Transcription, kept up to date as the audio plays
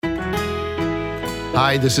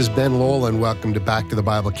Hi, this is Ben Lowell, and welcome to Back to the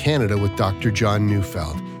Bible Canada with Dr. John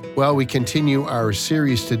Neufeld. Well, we continue our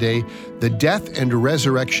series today, The Death and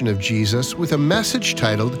Resurrection of Jesus, with a message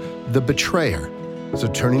titled, The Betrayer. So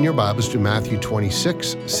turn in your Bibles to Matthew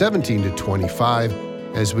 26, 17 to 25,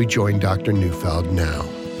 as we join Dr. Neufeld now.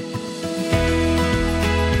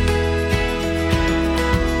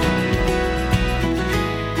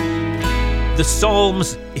 The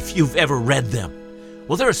Psalms, if you've ever read them,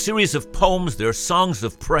 well, they're a series of poems, they're songs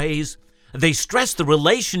of praise. They stress the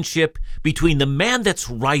relationship between the man that's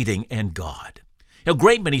writing and God. A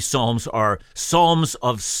great many psalms are psalms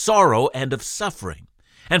of sorrow and of suffering.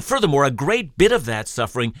 And furthermore, a great bit of that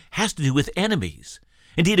suffering has to do with enemies.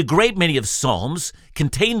 Indeed, a great many of psalms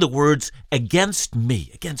contain the words, against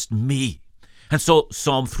me, against me. And so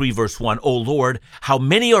Psalm 3 verse 1, O Lord, how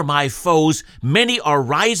many are my foes, many are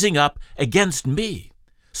rising up against me.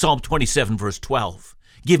 Psalm 27 verse 12,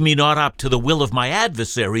 give me not up to the will of my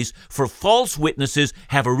adversaries, for false witnesses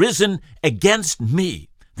have arisen against me.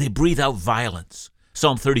 They breathe out violence.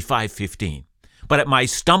 Psalm 35:15. But at my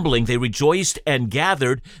stumbling they rejoiced and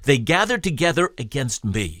gathered. They gathered together against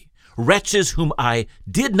me. Wretches whom I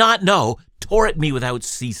did not know tore at me without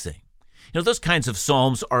ceasing. You know, those kinds of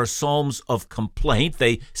psalms are psalms of complaint.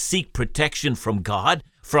 They seek protection from God,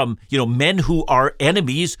 from, men who are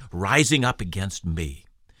enemies rising up against me.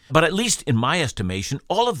 But at least in my estimation,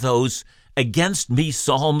 all of those against me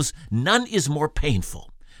psalms, none is more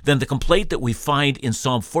painful than the complaint that we find in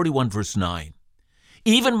Psalm 41 verse 9.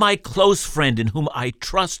 Even my close friend in whom I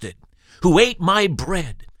trusted, who ate my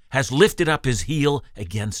bread, has lifted up his heel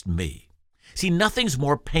against me. See, nothing's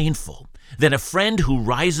more painful than a friend who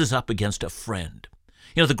rises up against a friend.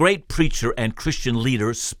 The great preacher and Christian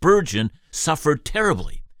leader Spurgeon suffered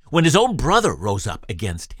terribly when his own brother rose up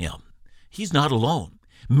against him. He's not alone.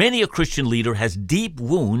 Many a Christian leader has deep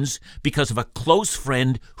wounds because of a close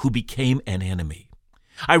friend who became an enemy.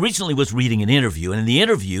 I recently was reading an interview, and in the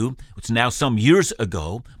interview, it's now some years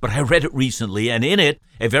ago, but I read it recently, and in it,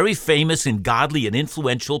 a very famous and godly and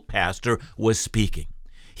influential pastor was speaking.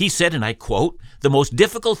 He said, and I quote, the most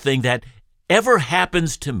difficult thing that ever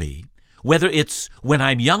happens to me, whether it's when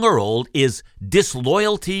I'm young or old, is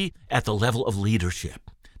disloyalty at the level of leadership.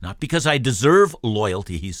 Not because I deserve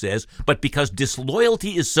loyalty, he says, but because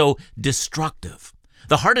disloyalty is so destructive.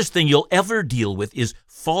 The hardest thing you'll ever deal with is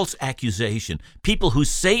false accusation. People who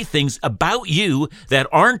say things about you that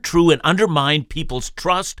aren't true and undermine people's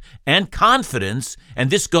trust and confidence. And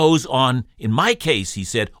this goes on, in my case, he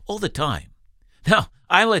said, all the time. Now,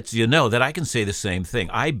 I let you know that I can say the same thing.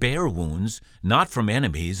 I bear wounds, not from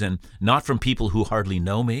enemies and not from people who hardly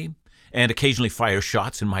know me, and occasionally fire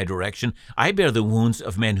shots in my direction. I bear the wounds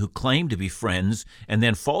of men who claim to be friends and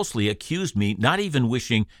then falsely accused me, not even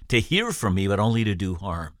wishing to hear from me, but only to do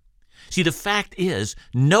harm. See, the fact is,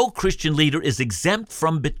 no Christian leader is exempt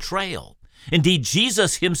from betrayal. Indeed,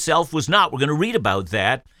 Jesus himself was not. We're going to read about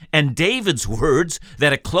that. And David's words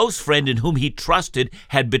that a close friend in whom he trusted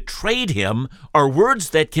had betrayed him are words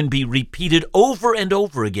that can be repeated over and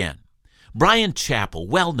over again. Bryan Chapell,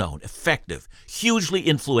 well-known, effective, hugely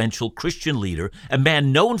influential Christian leader, a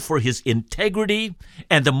man known for his integrity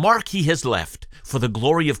and the mark he has left for the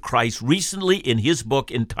glory of Christ, recently in his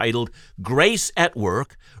book entitled Grace at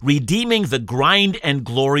Work, Redeeming the Grind and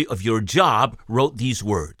Glory of Your Job, wrote these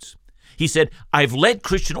words. He said, I've led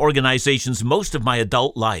Christian organizations most of my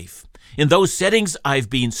adult life. In those settings, I've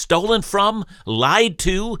been stolen from, lied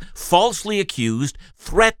to, falsely accused,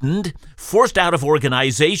 threatened, forced out of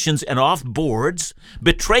organizations and off boards,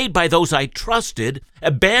 betrayed by those I trusted,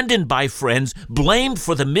 abandoned by friends, blamed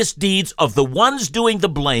for the misdeeds of the ones doing the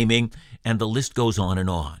blaming, and the list goes on and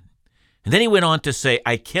on. And then he went on to say,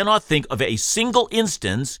 I cannot think of a single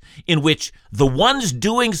instance in which the ones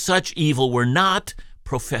doing such evil were not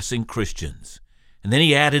professing Christians. And then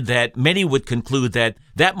he added that many would conclude that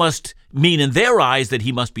that must mean in their eyes that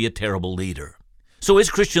he must be a terrible leader. So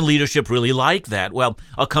is Christian leadership really like that? Well,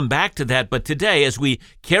 I'll come back to that, but today as we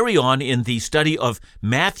carry on in the study of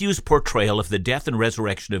Matthew's portrayal of the death and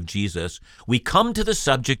resurrection of Jesus, we come to the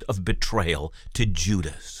subject of betrayal to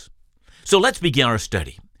Judas. So let's begin our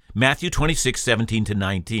study. Matthew 26, 17 to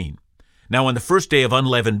 19. Now on the first day of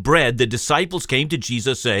unleavened bread, the disciples came to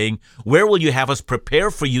Jesus saying, where will you have us prepare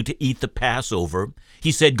for you to eat the Passover?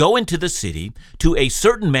 He said, go into the city to a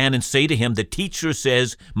certain man and say to him, the teacher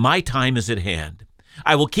says, my time is at hand.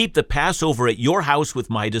 I will keep the Passover at your house with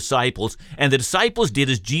my disciples. And the disciples did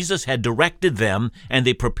as Jesus had directed them, and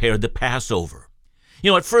they prepared the Passover.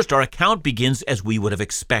 At first our account begins as we would have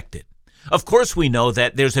expected. Of course, we know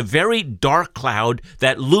that there's a very dark cloud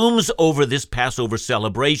that looms over this Passover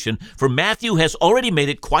celebration, for Matthew has already made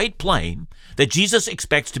it quite plain that Jesus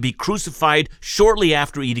expects to be crucified shortly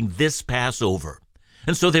after eating this Passover.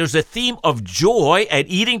 And so there's a theme of joy at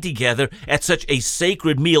eating together at such a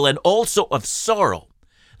sacred meal, and also of sorrow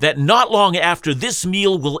that not long after this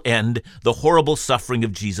meal will end, the horrible suffering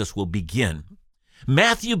of Jesus will begin.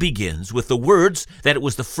 Matthew begins with the words that it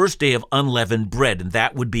was the first day of unleavened bread, and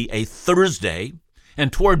that would be a Thursday.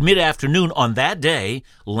 And toward mid-afternoon on that day,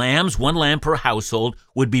 lambs, 1 lamb per household,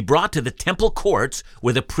 would be brought to the temple courts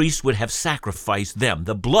where the priest would have sacrificed them.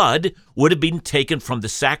 The blood would have been taken from the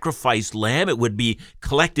sacrificed lamb. It would be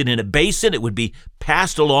collected in a basin. It would be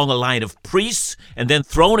passed along a line of priests and then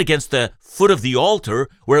thrown against the foot of the altar,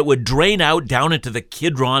 where it would drain out down into the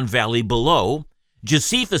Kidron Valley below.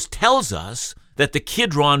 Josephus tells us that the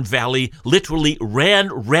Kidron Valley literally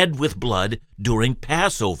ran red with blood during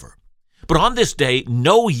Passover. But on this day,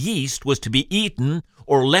 no yeast was to be eaten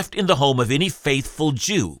or left in the home of any faithful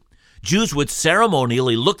Jew. Jews would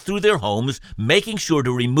ceremonially look through their homes, making sure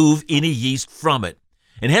to remove any yeast from it.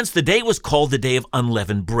 And hence the day was called the Day of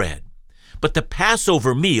Unleavened Bread. But the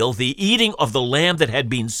Passover meal, the eating of the lamb that had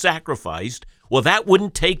been sacrificed, well, that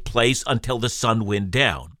wouldn't take place until the sun went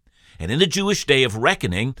down. And in the Jewish day of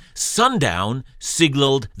reckoning, sundown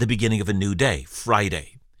signaled the beginning of a new day,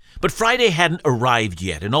 Friday. But Friday hadn't arrived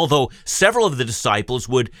yet, and although several of the disciples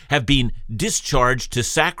would have been discharged to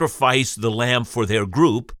sacrifice the lamb for their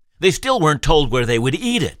group, they still weren't told where they would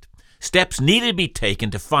eat it. Steps needed to be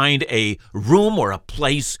taken to find a room or a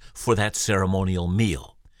place for that ceremonial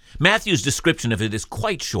meal. Matthew's description of it is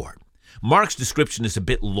quite short. Mark's description is a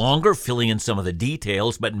bit longer, filling in some of the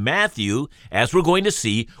details, but Matthew, as we're going to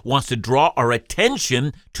see, wants to draw our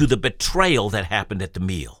attention to the betrayal that happened at the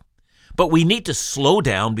meal. But we need to slow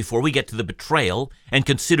down before we get to the betrayal and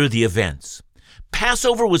consider the events.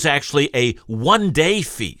 Passover was actually a one-day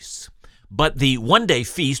feast, but the one-day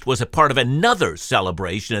feast was a part of another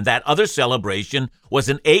celebration, and that other celebration was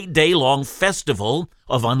an 8-day-long festival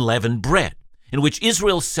of unleavened bread, in which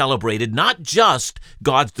Israel celebrated not just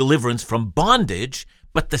God's deliverance from bondage,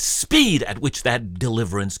 but the speed at which that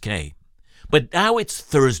deliverance came. But now it's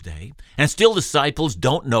Thursday, and still disciples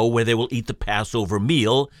don't know where they will eat the Passover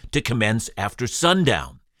meal to commence after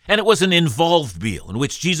sundown. And it was an involved meal in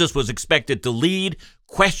which Jesus was expected to lead.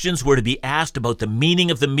 Questions were to be asked about the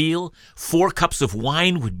meaning of the meal. 4 cups of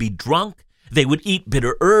wine would be drunk. They would eat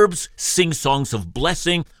bitter herbs, sing songs of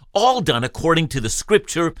blessing, all done according to the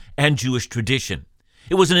scripture and Jewish tradition.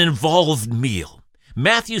 It was an involved meal.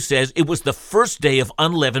 Matthew says it was the first day of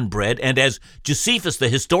unleavened bread, and as Josephus, the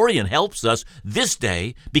historian, helps us, this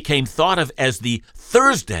day became thought of as the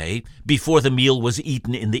Thursday before the meal was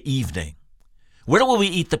eaten in the evening. Where will we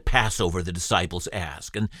eat the Passover, the disciples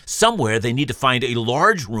ask, and somewhere they need to find a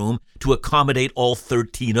large room to accommodate all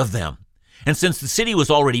 13 of them. And since the city was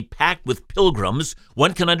already packed with pilgrims,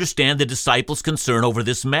 one can understand the disciples' concern over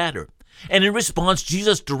this matter. And in response,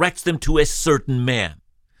 Jesus directs them to a certain man.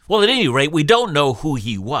 Well, at any rate, we don't know who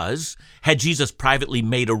he was. Had Jesus privately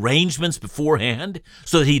made arrangements beforehand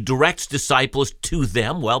so that he directs disciples to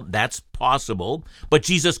them? Well, that's possible. But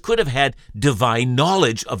Jesus could have had divine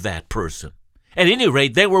knowledge of that person. At any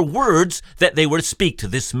rate, there were words that they were to speak to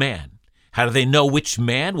this man. How do they know which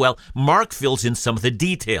man? Well, Mark fills in some of the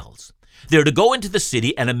details. They're to go into the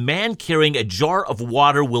city, and a man carrying a jar of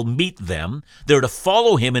water will meet them. They're to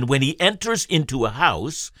follow him, and when he enters into a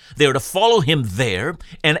house, they're to follow him there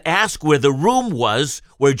and ask where the room was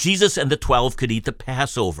where Jesus and the 12 could eat the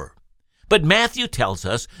Passover. But Matthew tells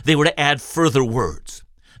us they were to add further words.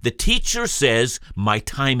 The teacher says, "My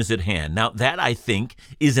time is at hand." Now, that, I think,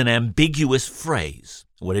 is an ambiguous phrase.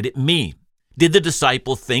 What did it mean? Did the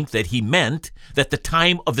disciple think that he meant that the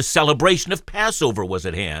time of the celebration of Passover was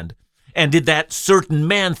at hand? And did that certain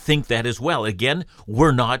man think that as well? Again,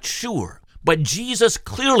 we're not sure. But Jesus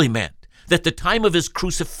clearly meant that the time of his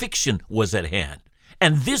crucifixion was at hand.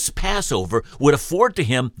 And this Passover would afford to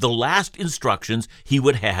him the last instructions he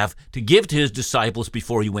would have to give to his disciples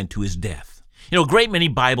before he went to his death. You know, a great many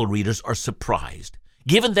Bible readers are surprised,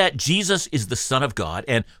 given that Jesus is the Son of God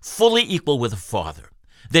and fully equal with the Father,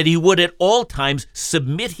 that he would at all times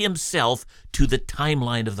submit himself to the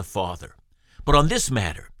timeline of the Father. But on this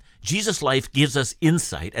matter, Jesus' life gives us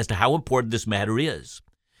insight as to how important this matter is.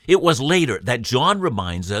 It was later that John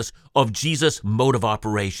reminds us of Jesus' mode of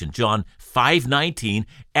operation. John 5:19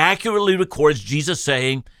 accurately records Jesus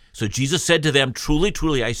saying, "So Jesus said to them, 'Truly,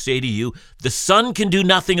 truly, I say to you, the Son can do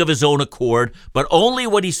nothing of his own accord, but only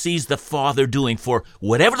what he sees the Father doing. For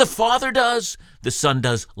whatever the Father does, the Son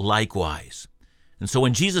does likewise.'" And so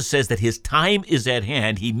when Jesus says that his time is at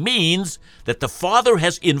hand, he means that the Father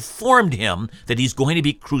has informed him that he's going to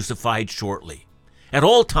be crucified shortly. At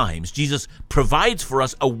all times, Jesus provides for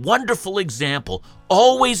us a wonderful example,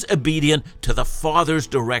 always obedient to the Father's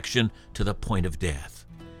direction to the point of death.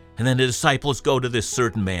 And then the disciples go to this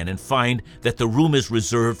certain man and find that the room is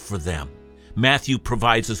reserved for them. Matthew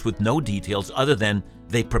provides us with no details other than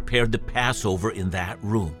they prepared the Passover in that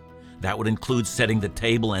room. That would include setting the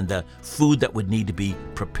table and the food that would need to be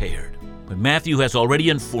prepared. But Matthew has already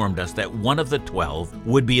informed us that one of the 12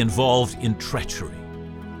 would be involved in treachery.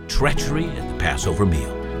 Treachery at the Passover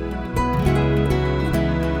meal.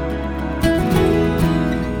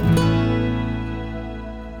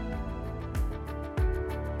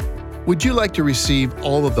 Would you like to receive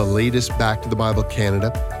all of the latest Back to the Bible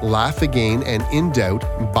Canada, Laugh Again, and In Doubt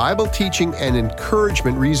Bible teaching and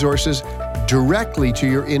encouragement resources directly to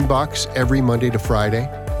your inbox every Monday to Friday?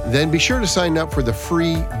 Then be sure to sign up for the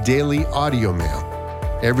free daily audio mail.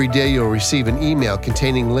 Every day you'll receive an email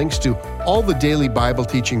containing links to all the daily Bible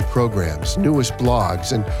teaching programs, newest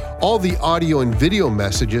blogs, and all the audio and video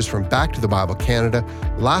messages from Back to the Bible Canada,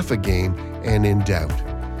 Laugh Again, and In Doubt.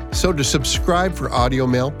 So to subscribe for audio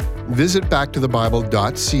mail, visit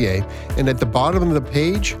backtothebible.ca, and at the bottom of the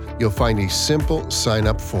page, you'll find a simple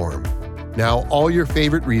sign-up form. Now, all your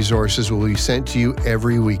favorite resources will be sent to you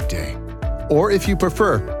every weekday. Or if you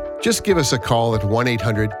prefer, just give us a call at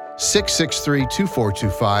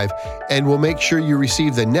 1-800-663-2425, and we'll make sure you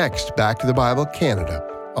receive the next Back to the Bible Canada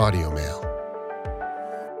audio mail.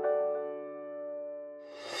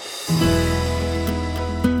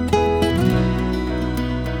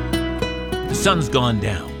 The sun's gone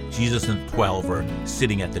down. Jesus and the 12 are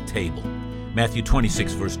sitting at the table. Matthew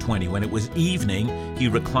 26, verse 20, when it was evening, he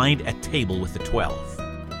reclined at table with the 12.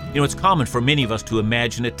 It's common for many of us to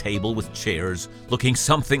imagine a table with chairs looking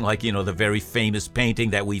something like, the very famous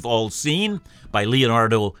painting that we've all seen by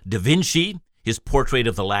Leonardo da Vinci, his portrait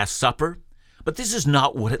of the Last Supper. But this is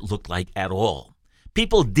not what it looked like at all.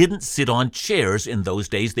 People didn't sit on chairs in those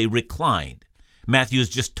days, they reclined. Matthew has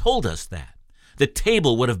just told us that. The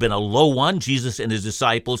table would have been a low one. Jesus and his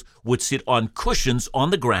disciples would sit on cushions on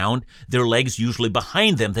the ground, their legs usually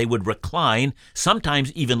behind them. They would recline,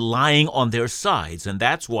 sometimes even lying on their sides. And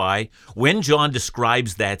that's why when John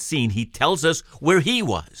describes that scene, he tells us where he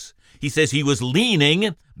was. He says he was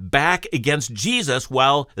leaning back against Jesus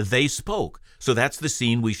while they spoke. So that's the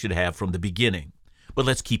scene we should have from the beginning. But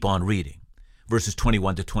let's keep on reading. Verses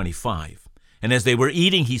 21 to 25. And as they were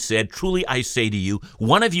eating, he said, "Truly I say to you,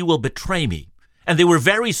 one of you will betray me." And they were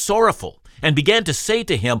very sorrowful, and began to say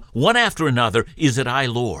to him, one after another, "Is it I,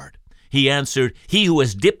 Lord?" He answered, "He who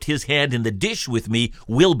has dipped his hand in the dish with me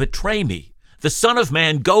will betray me. The Son of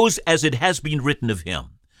Man goes as it has been written of him.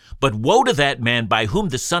 But woe to that man by whom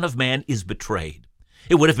the Son of Man is betrayed.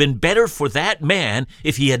 It would have been better for that man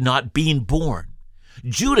if he had not been born."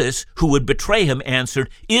 Judas, who would betray him, answered,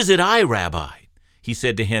 "Is it I, Rabbi?" He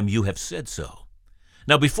said to him, "You have said so."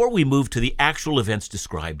 Now, before we move to the actual events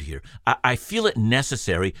described here, I feel it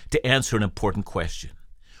necessary to answer an important question.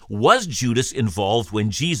 Was Judas involved when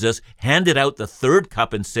Jesus handed out the third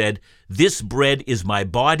cup and said, "This bread is my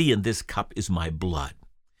body and this cup is my blood"?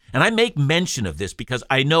 And I make mention of this because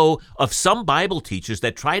I know of some Bible teachers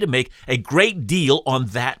that try to make a great deal on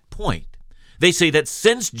that point. They say that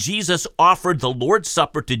since Jesus offered the Lord's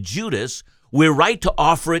Supper to Judas, we're right to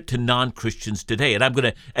offer it to non-Christians today. And I'm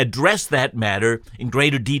going to address that matter in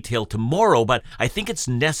greater detail tomorrow, but I think it's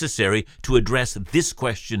necessary to address this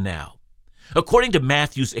question now. According to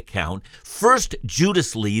Matthew's account, first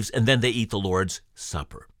Judas leaves and then they eat the Lord's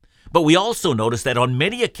Supper. But we also notice that on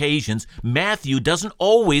many occasions, Matthew doesn't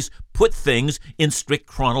always put things in strict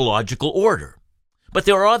chronological order. But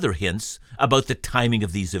there are other hints about the timing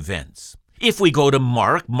of these events. If we go to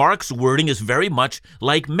Mark, Mark's wording is very much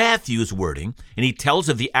like Matthew's wording, and he tells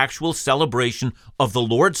of the actual celebration of the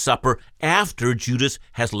Lord's Supper after Judas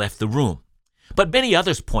has left the room. But many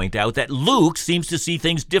others point out that Luke seems to see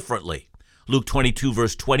things differently. Luke 22,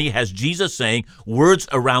 verse 20, has Jesus saying words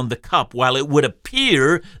around the cup, while it would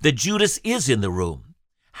appear that Judas is in the room.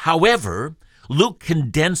 However, Luke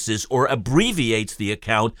condenses or abbreviates the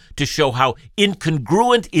account to show how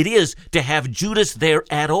incongruent it is to have Judas there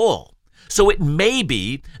at all. So it may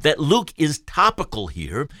be that Luke is topical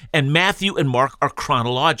here and Matthew and Mark are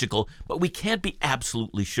chronological, but we can't be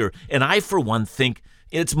absolutely sure. And I, for one, think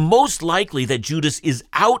it's most likely that Judas is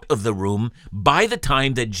out of the room by the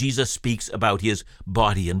time that Jesus speaks about his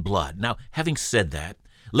body and blood. Now, having said that,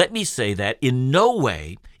 let me say that in no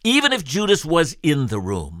way, even if Judas was in the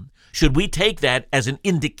room, should we take that as an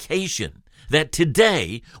indication that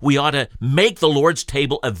today we ought to make the Lord's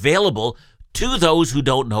table available to those who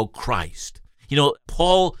don't know Christ.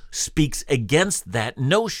 Paul speaks against that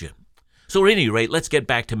notion. So at any rate, let's get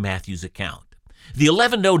back to Matthew's account. The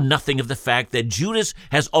 11 know nothing of the fact that Judas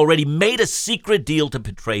has already made a secret deal to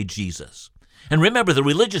betray Jesus. And remember, the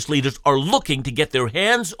religious leaders are looking to get their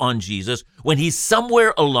hands on Jesus when he's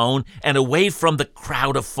somewhere alone and away from the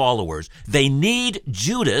crowd of followers. They need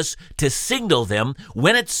Judas to signal them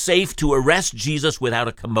when it's safe to arrest Jesus without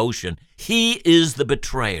a commotion. He is the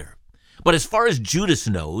betrayer. But as far as Judas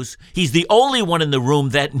knows, he's the only one in the room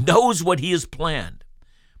that knows what he has planned.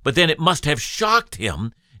 But then it must have shocked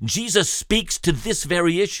him. Jesus speaks to this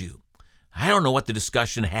very issue. I don't know what the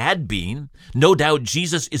discussion had been. No doubt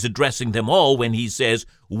Jesus is addressing them all when he says,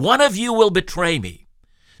 "One of you will betray me."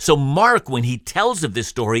 So Mark, when he tells of this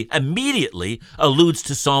story, immediately alludes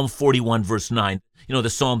to Psalm 41, verse 9, the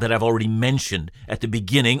psalm that I've already mentioned at the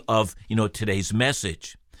beginning of, today's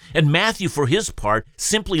message. And Matthew, for his part,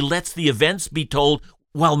 simply lets the events be told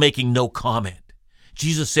while making no comment.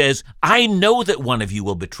 Jesus says, "I know that one of you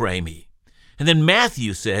will betray me." And then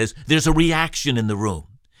Matthew says there's a reaction in the room.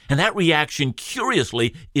 And that reaction,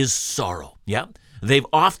 curiously, is sorrow. Yeah? They've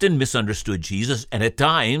often misunderstood Jesus, and at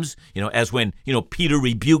times, as when, Peter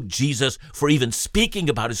rebuked Jesus for even speaking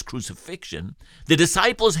about his crucifixion, the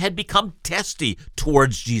disciples had become testy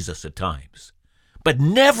towards Jesus at times. But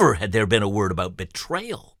never had there been a word about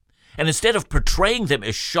betrayal. And instead of portraying them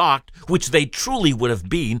as shocked, which they truly would have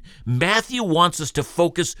been, Matthew wants us to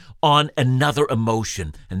focus on another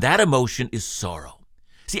emotion, and that emotion is sorrow.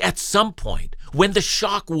 See, at some point, when the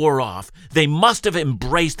shock wore off, they must have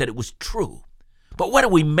embraced that it was true. But what do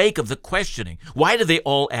we make of the questioning? Why do they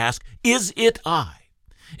all ask, "Is it I?"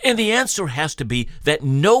 And the answer has to be that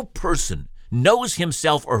no person knows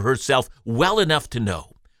himself or herself well enough to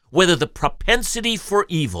know whether the propensity for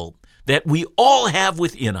evil that we all have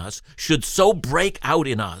within us should so break out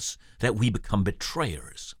in us that we become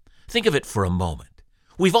betrayers. Think of it for a moment.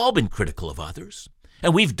 We've all been critical of others,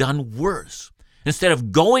 and we've done worse. Instead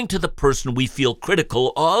of going to the person we feel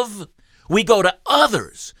critical of, we go to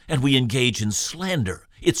others and we engage in slander.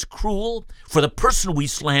 It's cruel, for the person we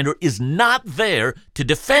slander is not there to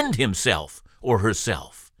defend himself or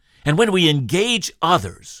herself. And when we engage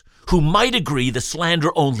others who might agree the slander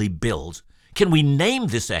only builds, can we name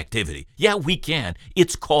this activity? Yeah, we can.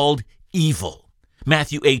 It's called evil.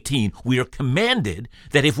 Matthew 18, we are commanded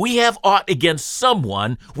that if we have aught against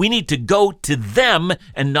someone, we need to go to them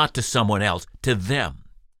and not to someone else, to them.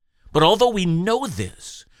 But although we know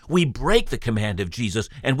this, we break the command of Jesus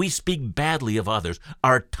and we speak badly of others.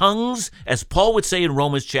 Our tongues, as Paul would say in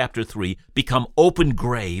Romans chapter 3, become open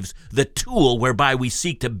graves, the tool whereby we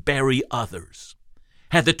seek to bury others.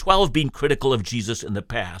 Had the 12 been critical of Jesus in the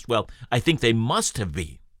past? Well, I think they must have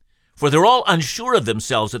been. For they're all unsure of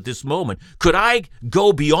themselves at this moment. Could I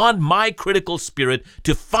go beyond my critical spirit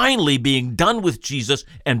to finally being done with Jesus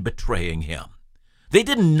and betraying him? They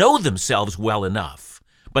didn't know themselves well enough,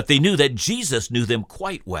 but they knew that Jesus knew them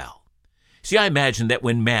quite well. See, I imagine that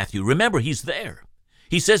when Matthew, remember, he's there.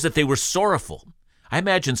 He says that they were sorrowful. I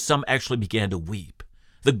imagine some actually began to weep.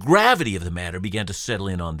 The gravity of the matter began to settle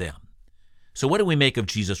in on them. So what do we make of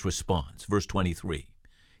Jesus' response? Verse 23.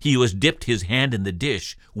 He who has dipped his hand in the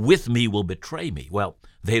dish with me will betray me. Well,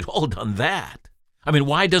 they'd all done that. I mean,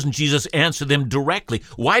 why doesn't Jesus answer them directly?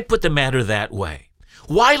 Why put the matter that way?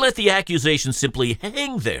 Why let the accusation simply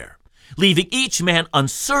hang there, leaving each man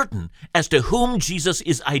uncertain as to whom Jesus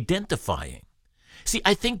is identifying? See,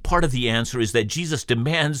 I think part of the answer is that Jesus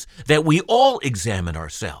demands that we all examine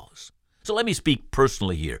ourselves. So let me speak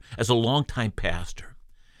personally here as a longtime pastor.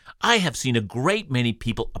 I have seen a great many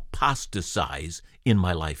people apostatize in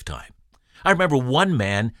my lifetime. I remember one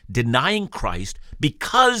man denying Christ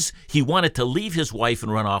because he wanted to leave his wife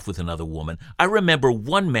and run off with another woman. I remember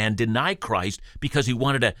one man deny Christ because he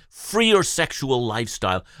wanted a freer sexual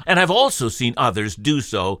lifestyle. And I've also seen others do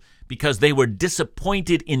so because they were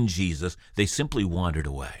disappointed in Jesus. They simply wandered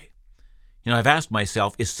away. I've asked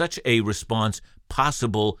myself, is such a response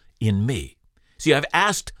possible in me? See, I've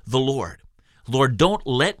asked the Lord, don't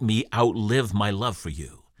let me outlive my love for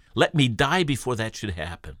you. Let me die before that should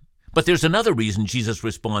happen. But there's another reason Jesus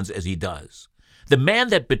responds as he does. The man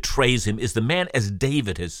that betrays him is the man, as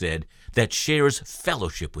David has said, that shares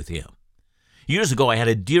fellowship with him. Years ago, I had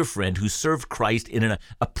a dear friend who served Christ in an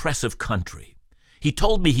oppressive country. He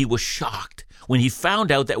told me he was shocked when he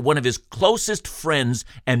found out that one of his closest friends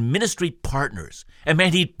and ministry partners, a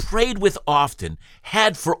man he'd prayed with often,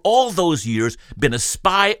 had for all those years been a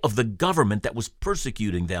spy of the government that was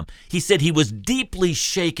persecuting them. He said he was deeply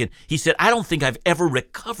shaken. He said, I don't think I've ever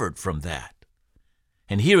recovered from that.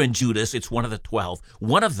 And here in Judas, it's one of the 12,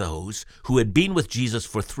 one of those who had been with Jesus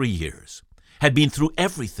for 3 years. had been through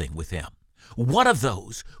everything with him. One of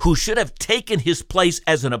those who should have taken his place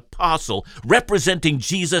as an apostle, representing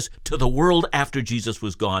Jesus to the world after Jesus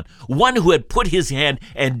was gone. One who had put his hand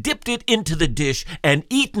and dipped it into the dish and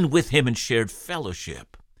eaten with him and shared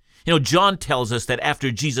fellowship. John tells us that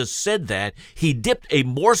after Jesus said that, he dipped a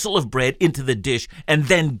morsel of bread into the dish and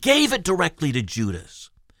then gave it directly to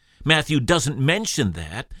Judas. Matthew doesn't mention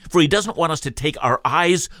that, for he doesn't want us to take our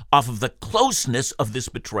eyes off of the closeness of this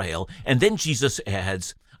betrayal. And then Jesus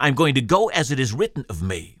adds, I'm going to go as it is written of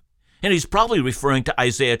me. And he's probably referring to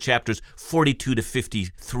Isaiah chapters 42 to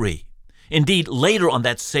 53. Indeed, later on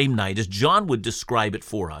that same night, as John would describe it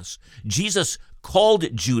for us, Jesus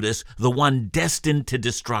called Judas the one destined to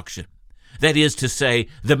destruction. That is to say,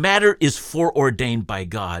 the matter is foreordained by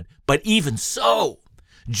God, but even so,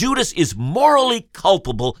 Judas is morally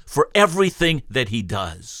culpable for everything that he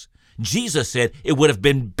does. Jesus said it would have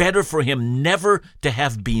been better for him never to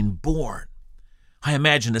have been born. I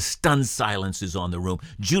imagine a stunned silence is on the room.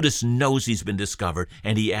 Judas knows he's been discovered,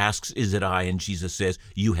 and he asks, is it I? And Jesus says,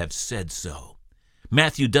 you have said so.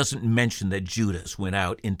 Matthew doesn't mention that Judas went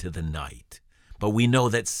out into the night, but we know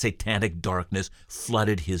that satanic darkness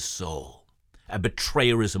flooded his soul. A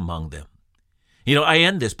betrayer is among them. I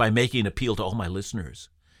end this by making an appeal to all my listeners.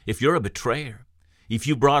 If you're a betrayer, if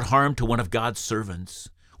you brought harm to one of God's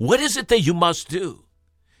servants, what is it that you must do?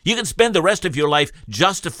 You can spend the rest of your life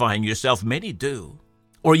justifying yourself, many do,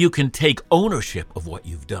 or you can take ownership of what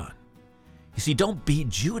you've done. You see, don't be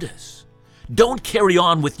Judas. Don't carry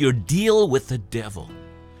on with your deal with the devil.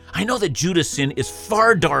 I know that Judas' sin is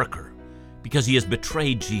far darker because he has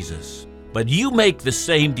betrayed Jesus, but you make the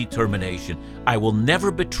same determination. I will never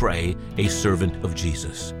betray a servant of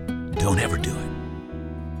Jesus. Don't ever do it.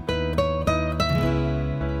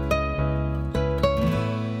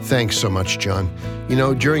 Thanks so much, John.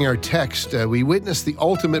 During our text, we witnessed the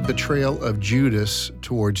ultimate betrayal of Judas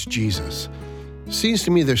towards Jesus. Seems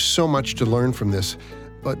to me there's so much to learn from this,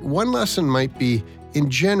 but one lesson might be, in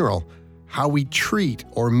general, how we treat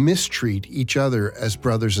or mistreat each other as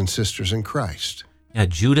brothers and sisters in Christ. Yeah,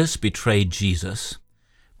 Judas betrayed Jesus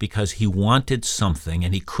because he wanted something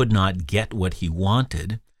and he could not get what he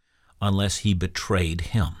wanted unless he betrayed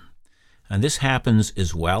him. And this happens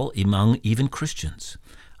as well among even Christians.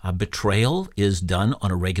 Betrayal is done on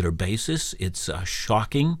a regular basis. It's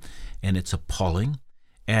shocking and it's appalling,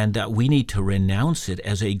 and we need to renounce it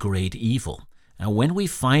as a great evil. Now, when we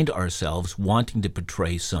find ourselves wanting to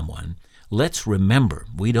betray someone, let's remember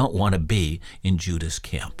we don't want to be in Judas'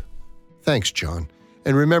 camp. Thanks, John.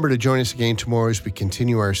 And remember to join us again tomorrow as we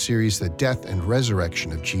continue our series, The Death and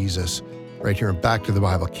Resurrection of Jesus, right here in Back to the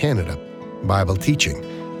Bible Canada, Bible teaching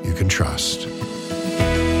you can trust.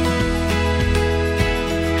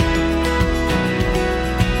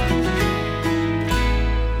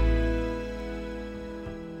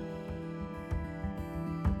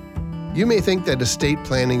 You may think that estate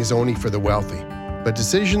planning is only for the wealthy, but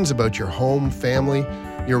decisions about your home, family,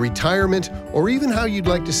 your retirement, or even how you'd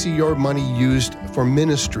like to see your money used for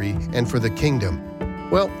ministry and for the kingdom,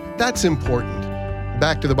 well, that's important.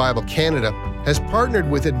 Back to the Bible Canada has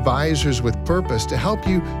partnered with Advisors with Purpose to help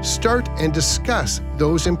you start and discuss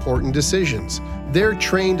those important decisions. Their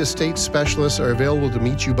trained estate specialists are available to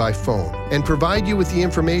meet you by phone and provide you with the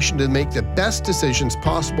information to make the best decisions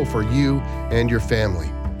possible for you and your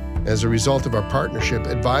family. As a result of our partnership,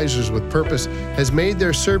 Advisors with Purpose has made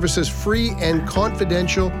their services free and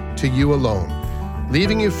confidential to you alone,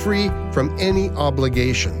 leaving you free from any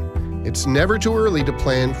obligation. It's never too early to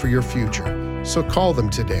plan for your future, so call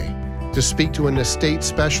them today. To speak to an estate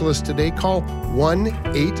specialist today, call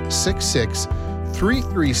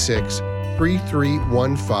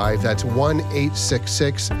 1-866-336-3315. That's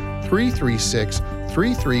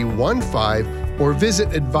 1-866-336-3315. Or visit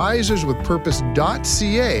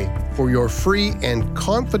advisorswithpurpose.ca for your free and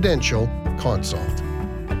confidential consult.